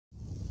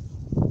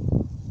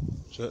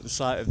we're at the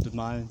site of the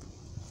mine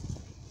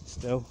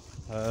still.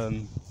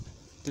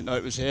 Didn't know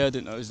it was here,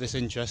 didn't know it was this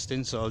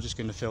interesting, so I was just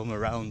going to film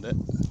around it.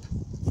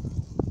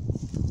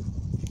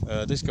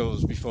 This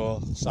goes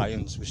before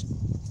science was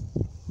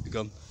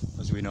begun,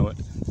 as we know it.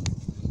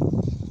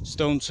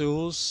 Stone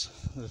tools,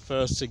 the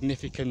first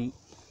significant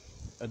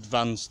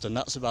advanced, and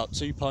that's about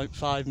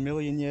 2.5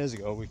 million years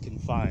ago. We can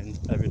find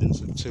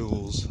evidence of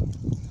tools,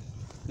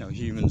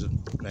 humans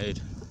have made.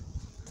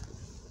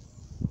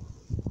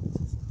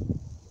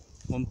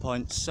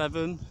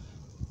 1.7,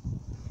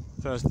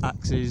 first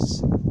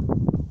axes.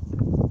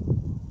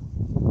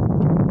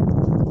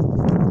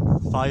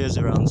 Fires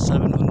around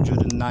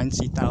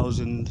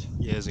 790,000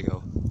 years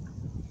ago.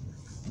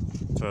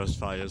 First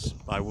fires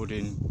by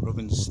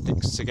rubbing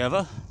sticks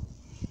together.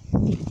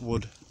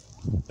 Wood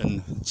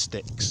and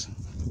sticks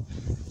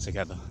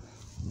together.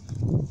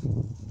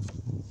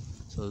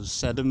 So there's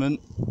sediment,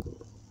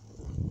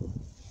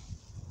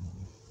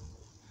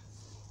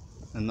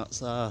 and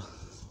that's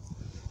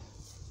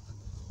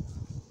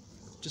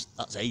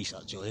that's ace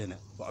actually, isn't it?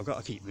 But I've got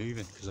to keep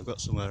moving because I've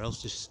got somewhere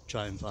else to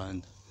try and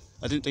find.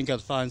 I didn't think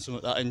I'd find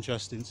something that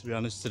interesting, to be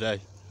honest, today.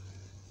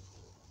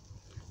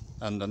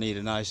 And I need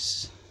a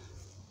nice,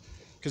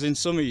 because in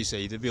summer, you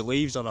see, there'd be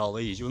leaves on all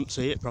these, you wouldn't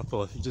see it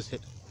properly. You just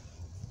hit,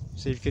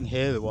 see if you can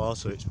hear the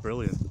water, it's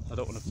brilliant. I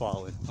don't want to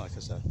fall in, like I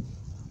said.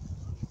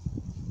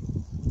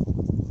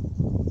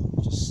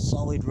 Just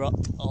solid rock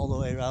all the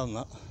way around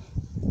that.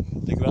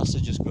 The grass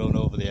has just grown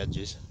over the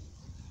edges.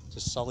 It's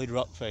a solid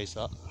rock face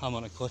that. I'm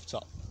on a cliff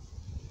top.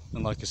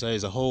 And like I say,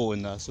 there's a hole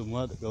in there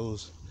somewhere that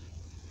goes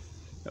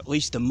at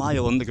least a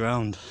mile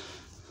underground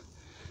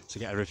to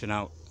get everything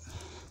out.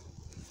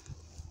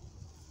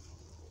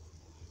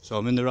 So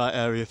I'm in the right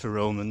area for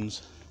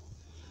Romans.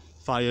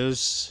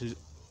 Fires,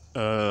 like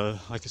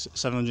I said,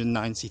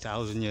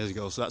 790,000 years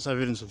ago, so that's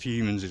evidence of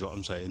humans is what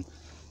I'm saying.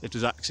 If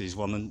there's axes,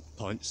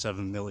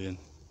 1.7 million.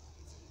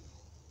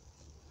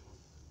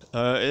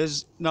 It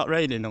is not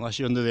raining unless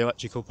you're under the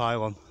electrical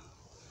pylon.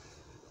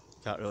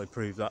 Can't really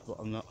prove that, but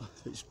I'm not.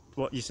 It's,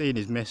 what you're seeing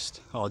is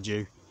mist or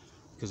dew,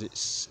 because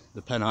it's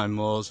the Pennine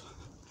Moors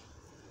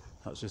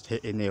that's just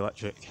hitting the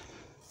electric.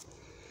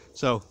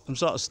 So I'm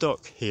sort of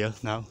stuck here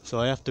now,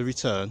 so I have to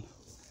return.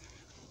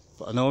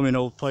 But I know I'm in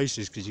old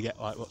places because you get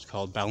like what's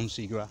called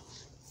bouncy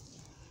grass.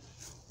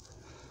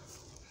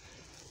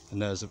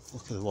 And there's a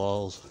look at the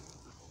walls.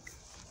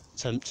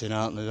 Tempting,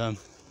 aren't they, them?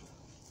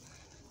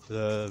 For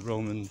the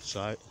Roman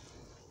site.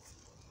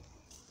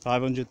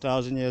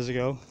 500,000 years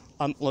ago.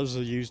 Antlers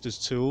are used as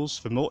tools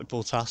for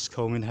multiple tasks,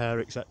 combing hair,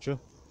 etc.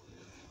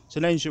 It's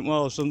an ancient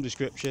wall of some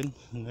description,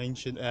 an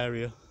ancient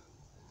area.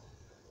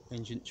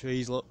 Ancient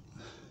trees, look.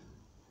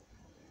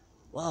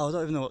 Wow, I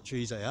don't even know what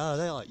trees they are.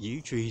 They're like yew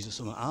trees or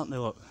something, aren't they?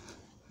 Look.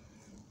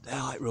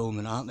 They're like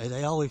Roman, aren't they?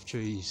 They're olive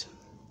trees.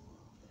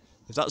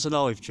 If that's an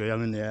olive tree,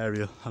 I'm in the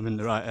area. I'm in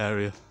the right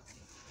area.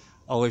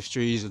 Olive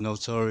trees are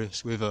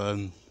notorious with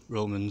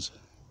Romans.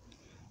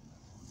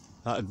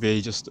 That'd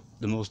be just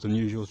the most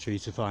unusual tree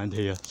to find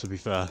here, to be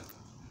fair.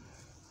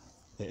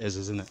 It is,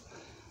 isn't it?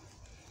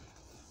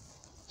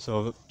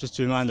 So just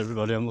to remind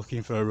everybody, I'm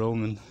looking for a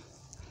Roman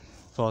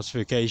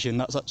fortification.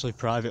 That's actually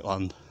private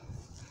land.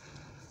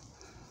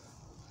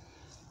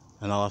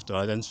 And I'll have to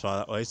identify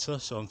that later,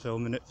 so I'm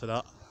filming it for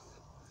that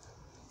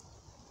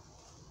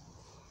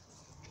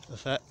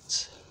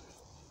effect.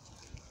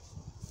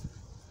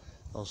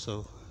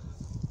 Also,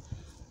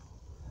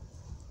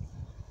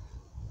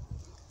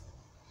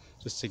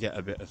 just to get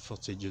a bit of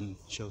footage and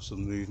show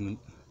some movement.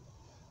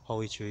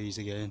 Holly trees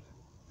again.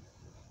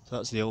 So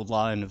that's the old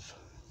line of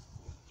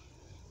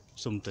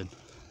something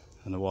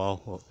on the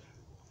wall. Look.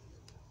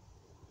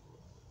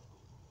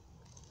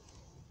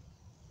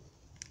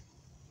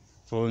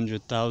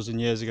 $400,000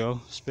 years ago,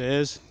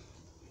 spears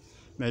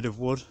made of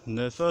wood, and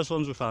the first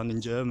ones were found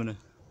in Germany.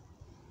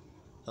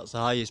 That's the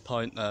highest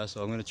point there,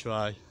 so I'm going to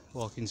try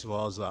walking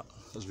towards that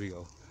as we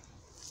go.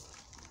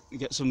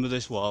 Get some of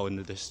this wall in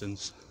the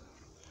distance.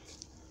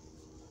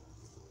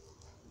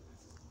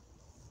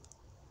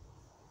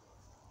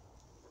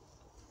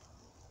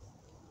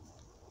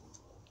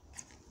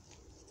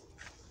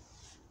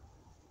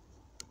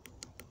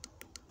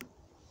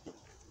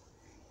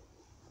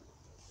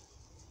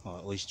 Or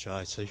at least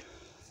try to.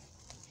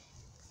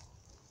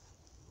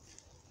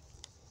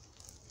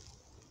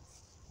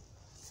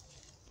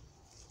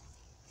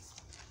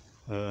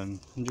 Um,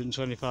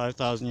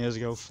 125,000 years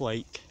ago,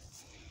 flake,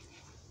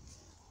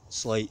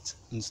 slate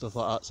and stuff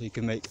like that, so you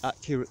can make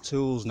accurate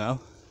tools now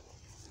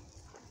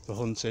for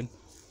hunting.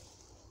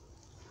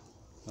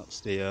 That's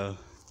the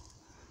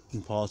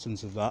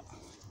importance of that.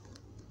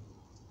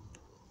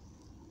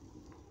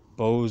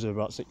 Bows are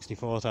about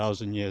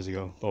 64,000 years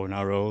ago, bow and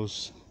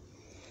arrows.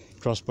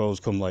 Crossbows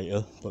come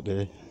later, but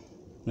the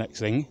next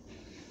thing.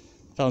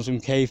 Found some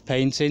cave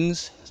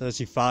paintings,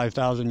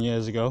 35,000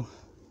 years ago.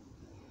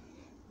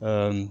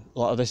 A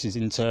lot of this is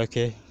in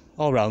Turkey,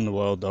 all around the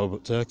world though,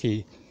 but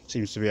Turkey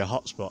seems to be a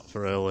hotspot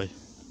for early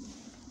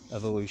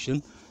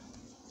evolution.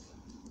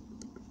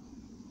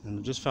 And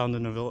I just found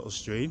another little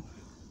stream,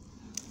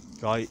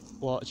 right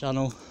water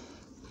channel,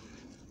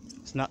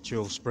 It's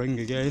natural spring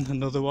again,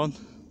 another one.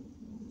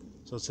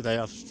 So today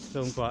I've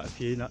filmed quite a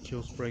few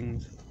natural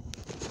springs.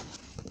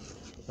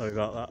 Sorry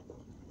about that.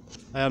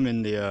 I am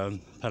in the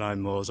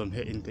Pennine Moors, I'm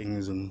hitting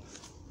things and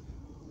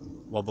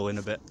wobbling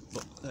a bit,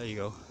 but there you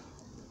go.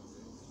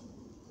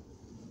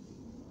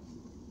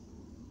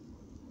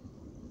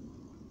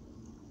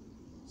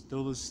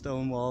 Still the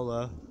stone wall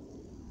there,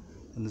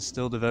 and there's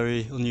still the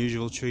very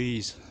unusual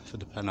trees for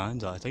the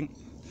Pennines, I think.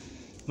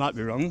 Might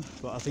be wrong,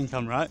 but I think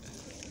I'm right.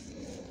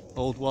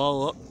 Old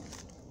wall up,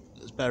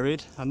 it's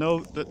buried. I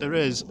know that there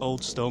is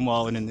old stone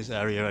walling in this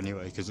area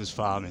anyway, because there's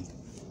farming.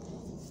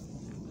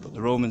 But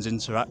the Romans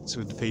interact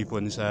with the people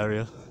in this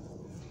area,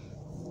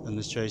 and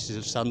there's traces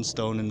of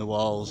sandstone in the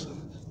walls.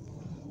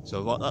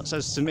 So what that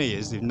says to me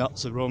is they've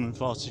knocked the Roman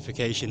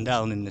fortification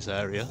down in this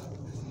area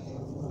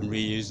and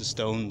reused the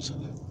stones.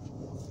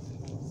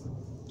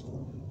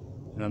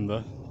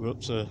 Remember,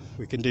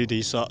 we can do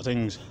these sort of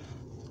things.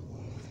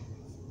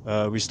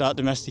 We start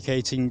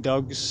domesticating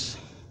dogs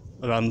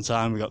around the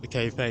time we got the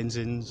cave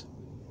paintings,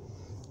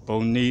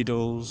 bone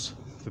needles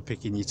for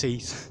picking your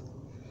teeth,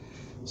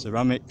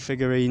 ceramic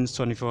figurines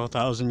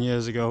 24,000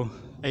 years ago,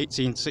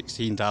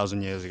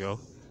 16,000 years ago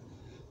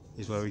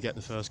is where we get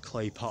the first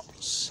clay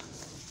pots,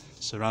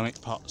 ceramic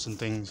pots and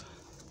things.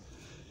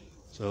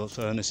 So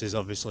furnaces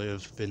obviously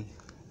have been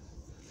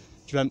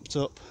dreamt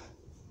up.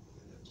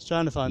 Just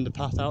trying to find the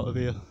path out of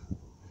here,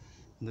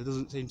 and there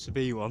doesn't seem to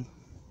be one,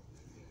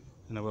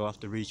 and I will have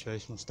to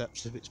retrace my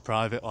steps if it's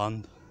private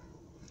land.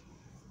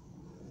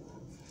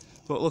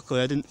 But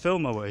luckily I didn't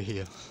film my way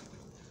here.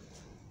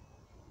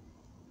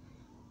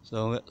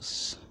 So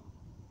it's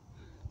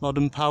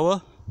modern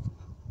power.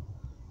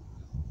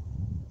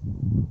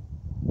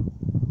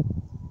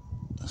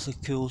 That's a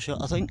cool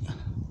shot, I think.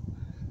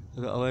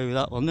 I got away with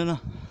that one, didn't I?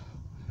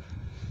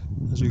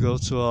 As we go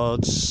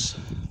towards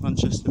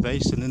Manchester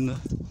Basin in the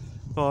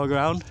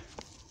foreground.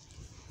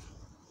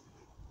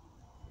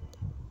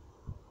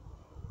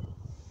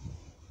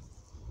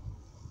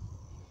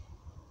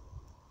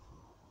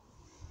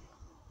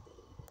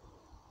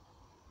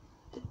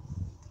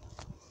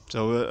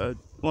 So we're at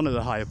one of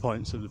the higher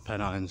points of the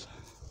Pennines,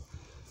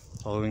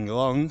 following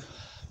along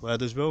where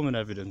there's Roman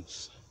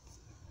evidence.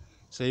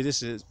 See,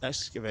 this is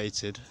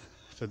excavated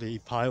for the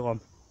pylon.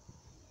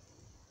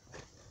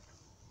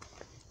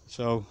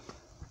 So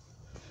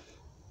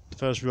the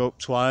first rope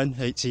twine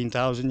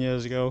 18,000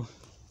 years ago.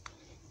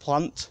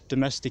 Plant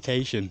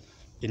domestication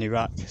in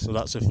Iraq, so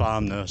that's a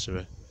farm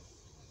nursery.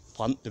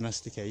 Plant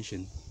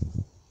domestication.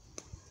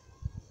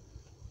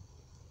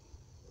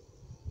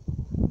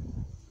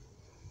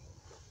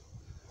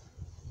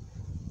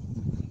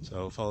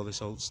 So follow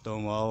this old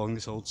stone wall along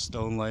this old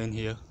stone lane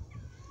here.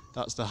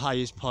 That's the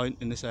highest point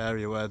in this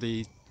area where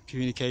the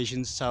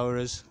communications tower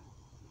is.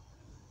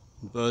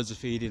 The birds are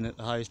feeding at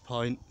the highest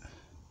point,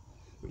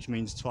 which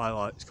means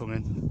twilight's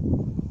coming.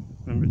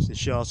 Remember, it's the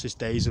shortest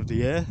days of the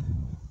year.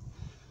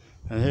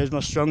 And here's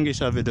my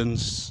strongest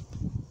evidence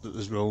that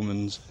there's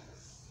Romans,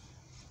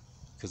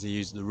 because they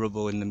used the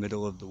rubble in the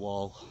middle of the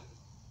wall.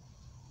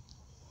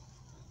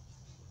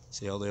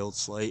 See all the old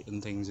slate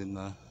and things in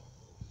there,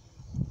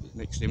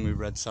 mixed in with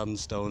red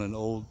sandstone and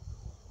old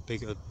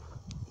bigger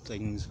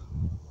things.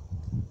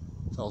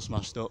 It's all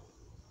smashed up,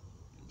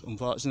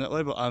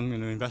 unfortunately, but I'm going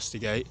to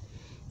investigate,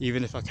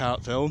 even if I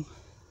can't film.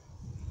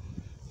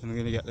 And I'm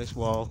going to get this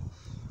wall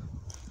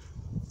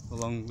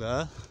along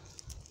there.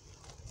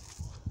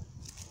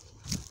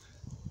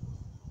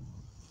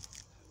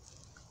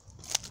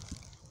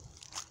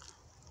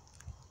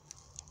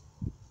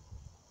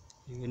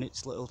 Doing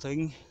its little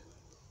thing.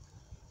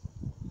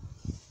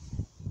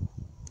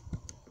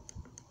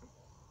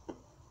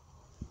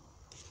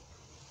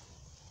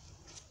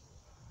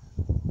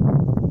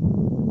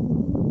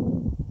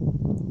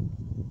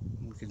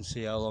 You can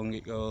see how long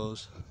it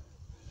goes,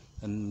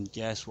 and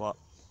guess what?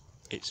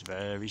 It's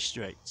very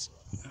straight.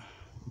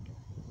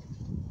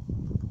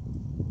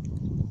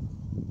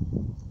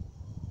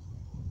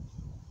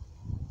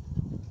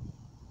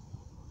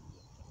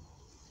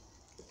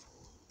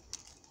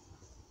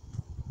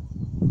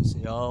 You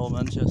see all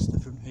Manchester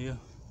from here,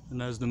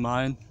 and there's the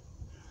mine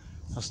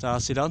I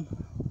started on,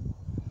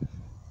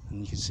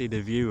 and you can see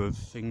the view of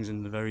things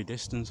in the very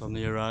distance on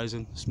the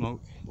horizon,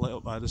 smoke lit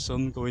up by the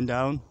sun going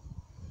down.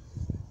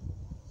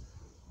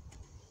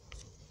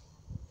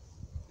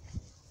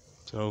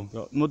 So we've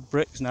got mud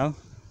bricks now,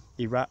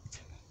 Iraq,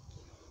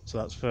 so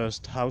that's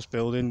first house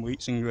building,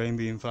 wheats and grain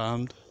being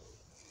farmed.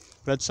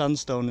 Red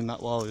sandstone in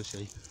that wall, you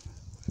see,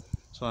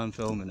 that's why I'm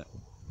filming it.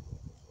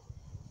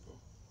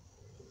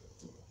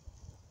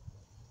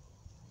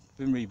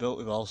 Been rebuilt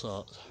with all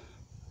sorts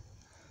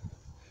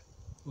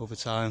over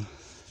time.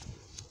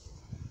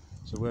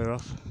 So we're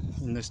off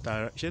in this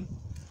direction.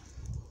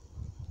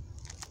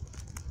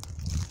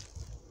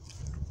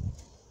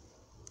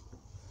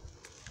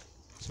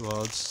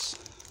 Towards,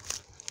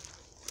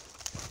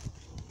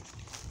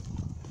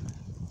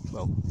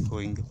 well,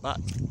 going back.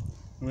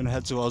 I'm going to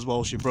head towards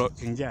Walshy Brook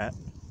and get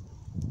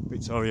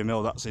Victoria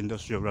Mill. That's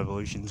Industrial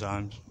Revolution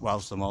times,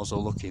 whilst I'm also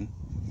looking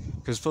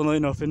Because funnily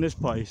enough, in this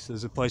place,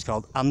 there's a place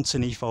called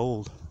Anthony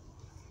Fold.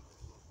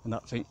 And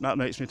that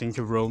makes me think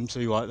of Rome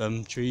too, like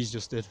them trees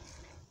just did.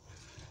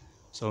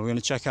 So we're going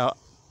to check out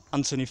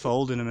Anthony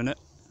Fold in a minute.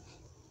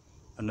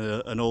 And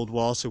an old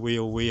water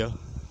wheel weir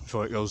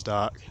before it goes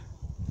dark.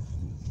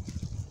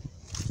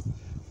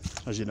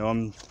 As you know,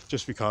 I'm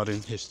just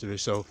recording history,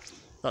 so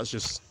that's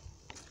just,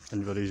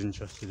 anybody who's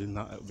interested in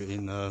that, it'll be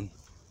in,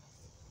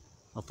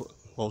 I'll put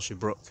Walshy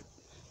Brook.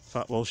 In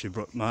fact, Walshy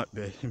Brook might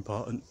be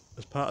important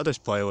as part of this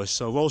playlist.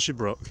 So Walshy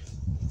Brook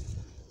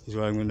is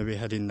where I'm going to be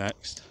heading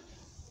next.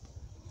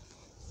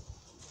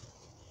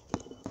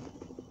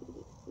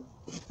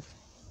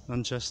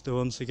 Manchester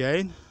once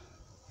again.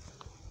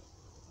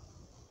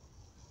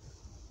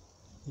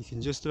 You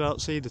can just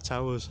about see the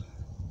towers.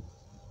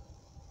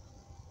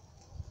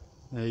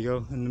 There you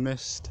go, in the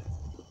mist.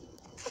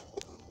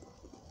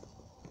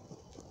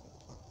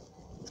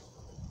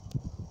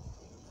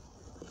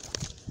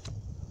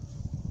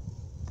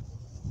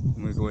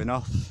 And we're going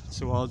off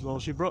towards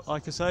Walshy Brook,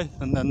 like I say,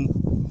 and then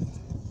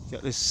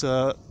get this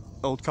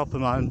old copper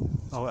mine,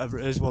 or whatever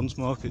it is, once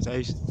more, 'cause it's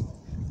ace.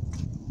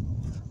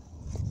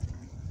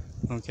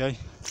 Okay.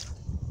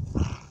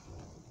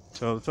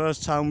 So the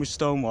first town with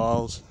stone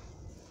walls,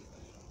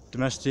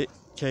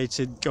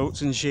 domesticated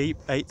goats and sheep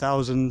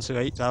 8,000 to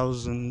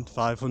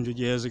 8,500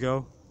 years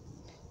ago.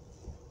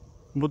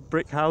 Mud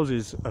brick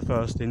houses are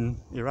first in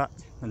Iraq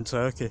and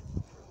Turkey.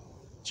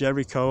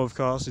 Jericho, of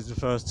course, is the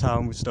first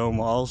town with stone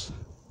walls.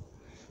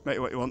 Make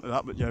what you want of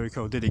that, but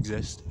Jericho did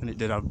exist and it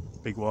did have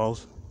big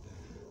walls.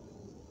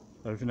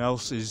 Everything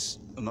else is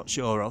I'm not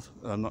sure of.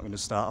 I'm not going to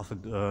start off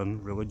a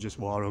religious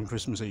war on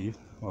Christmas Eve,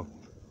 well,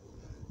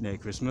 near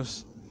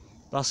Christmas.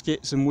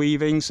 Baskets and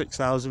weaving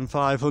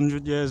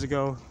 6,500 years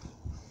ago.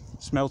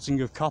 Smelting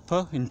of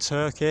copper in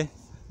Turkey.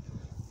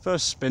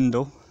 First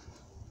spindle,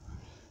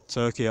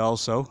 Turkey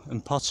also,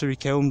 and pottery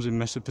kilns in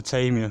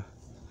Mesopotamia.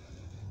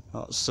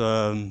 That's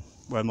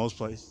where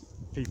most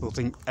people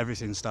think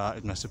everything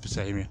started,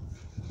 Mesopotamia.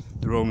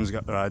 The Romans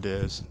got their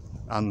ideas,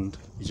 and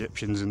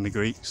Egyptians and the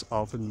Greeks,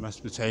 all from the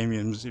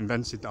Mesopotamians,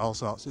 invented all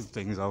sorts of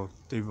things. I'll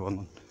do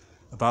one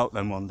about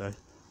them one day.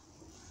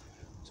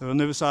 So on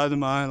the other side of the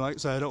mine, like I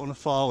say, I don't want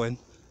to fall in.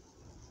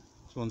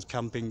 Someone's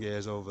camping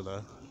gear's over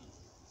there.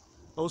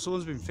 Oh,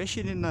 someone's been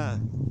fishing in there.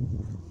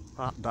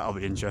 That'll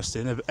be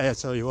interesting. Hey, I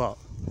tell you what,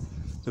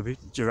 there'll be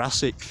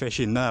Jurassic fish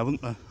in there,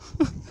 wouldn't there?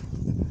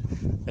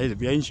 Hey, there'll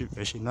be ancient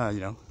fish in there,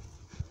 you know.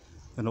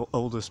 An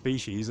older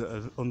species that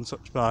are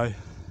untouched by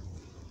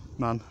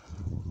man.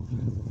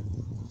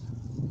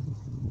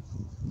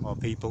 Or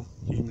people,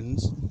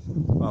 humans.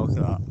 Well, look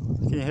at that.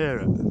 Can you hear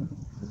it?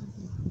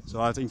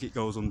 So I think it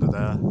goes under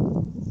there.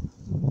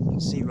 You can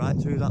see right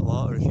through that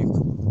water if you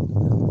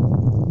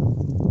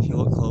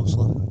look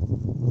closely.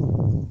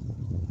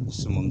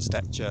 Someone's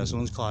deck chair,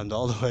 someone's climbed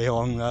all the way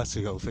along there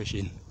to go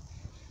fishing.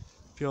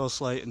 Pure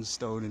slate and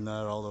stone in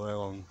there all the way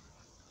along.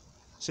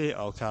 See it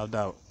all carved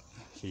out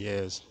for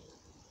years.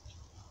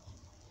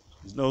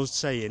 There's no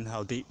saying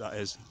how deep that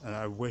is, and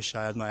I wish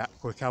I had my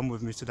aqua cam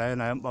with me today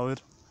and I haven't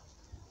bothered.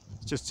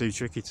 It's just too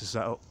tricky to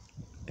set up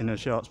in a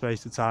short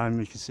space of time.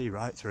 You can see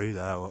right through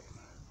there. Look.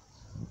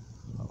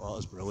 That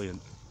water's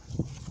brilliant.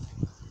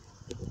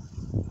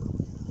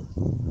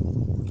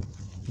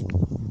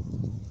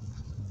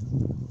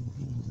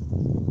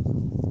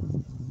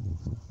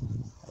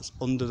 That's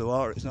under the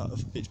water.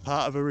 It's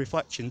part of a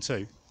reflection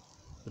too,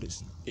 but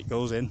it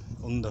goes in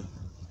under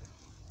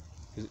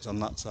because it's on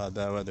that side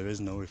there where there is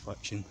no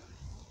reflection.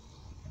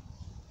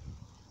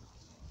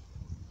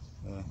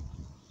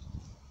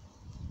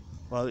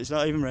 Well, it's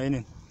not even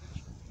raining.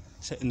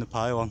 It's hitting the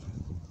pylon.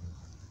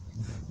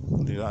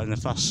 I'll do that in a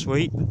fast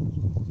sweep.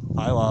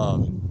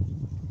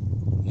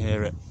 Pylon.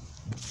 Hear it.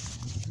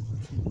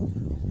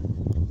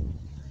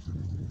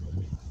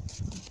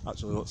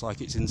 Actually looks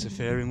like it's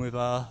interfering with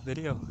our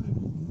video.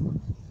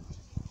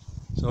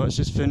 So let's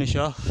just finish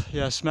off.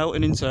 Yeah,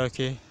 smelting in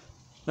Turkey,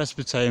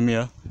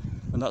 Mesopotamia,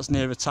 and that's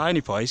near a tiny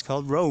place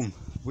called Rome,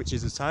 which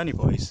is a tiny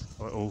place,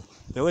 a little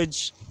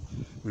village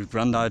with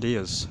grand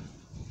ideas.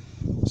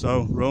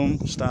 So Rome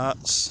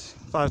starts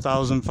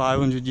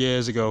 5,500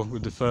 years ago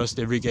with the first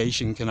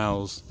irrigation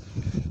canals.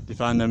 They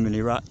find them in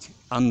Iraq,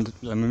 and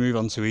then we move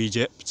on to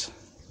Egypt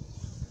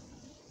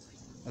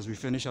as we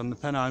finish on the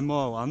Pennine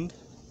moorland.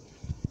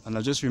 And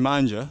I'll just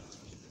remind you,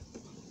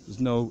 there's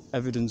no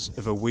evidence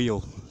of a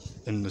wheel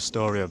in the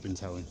story I've been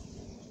telling.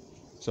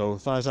 So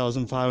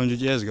 5,500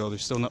 years ago,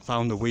 they've still not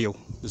found a wheel.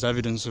 There's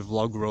evidence of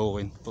log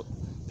rolling, but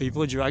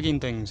people are dragging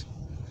things.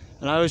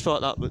 And I always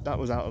thought that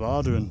was out of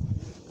order, and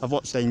I've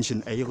watched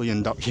ancient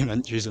alien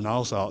documentaries and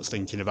all sorts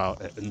thinking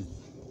about it, and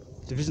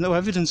there is no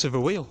evidence of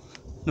a wheel.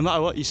 No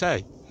matter what you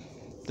say,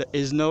 there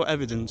is no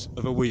evidence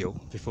of a wheel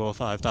before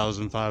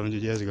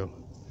 5,500 years ago.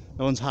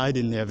 No one's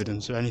hiding the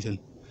evidence or anything.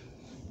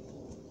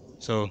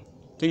 So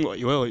think what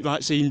you will, it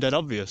might seem dead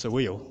obvious, a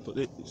wheel, but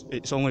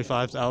it's only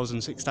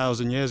 5,000,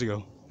 6,000 years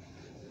ago.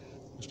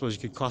 I suppose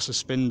you could class a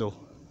spindle,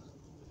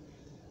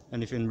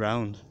 anything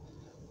round.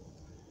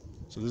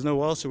 So there's no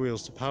water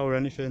wheels to power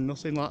anything,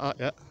 nothing like that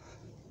yet.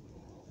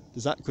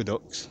 There's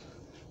aqueducts,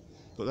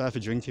 but they're for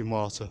drinking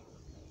water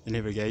and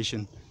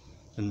irrigation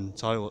and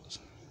toilets.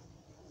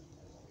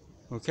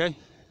 Okay,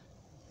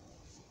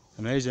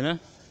 amazing, eh?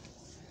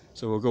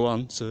 So we'll go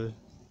on to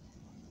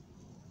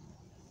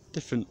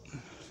different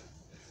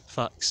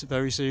facts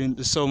very soon.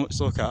 There's so much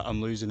to look at,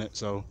 I'm losing it,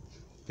 so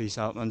peace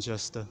out,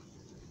 Manchester.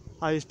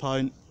 Highest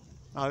point,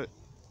 I'm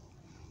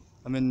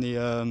in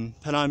the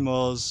Pennine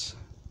Moors.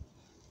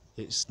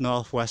 It's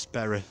northwest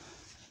Bury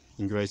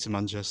in Greater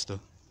Manchester.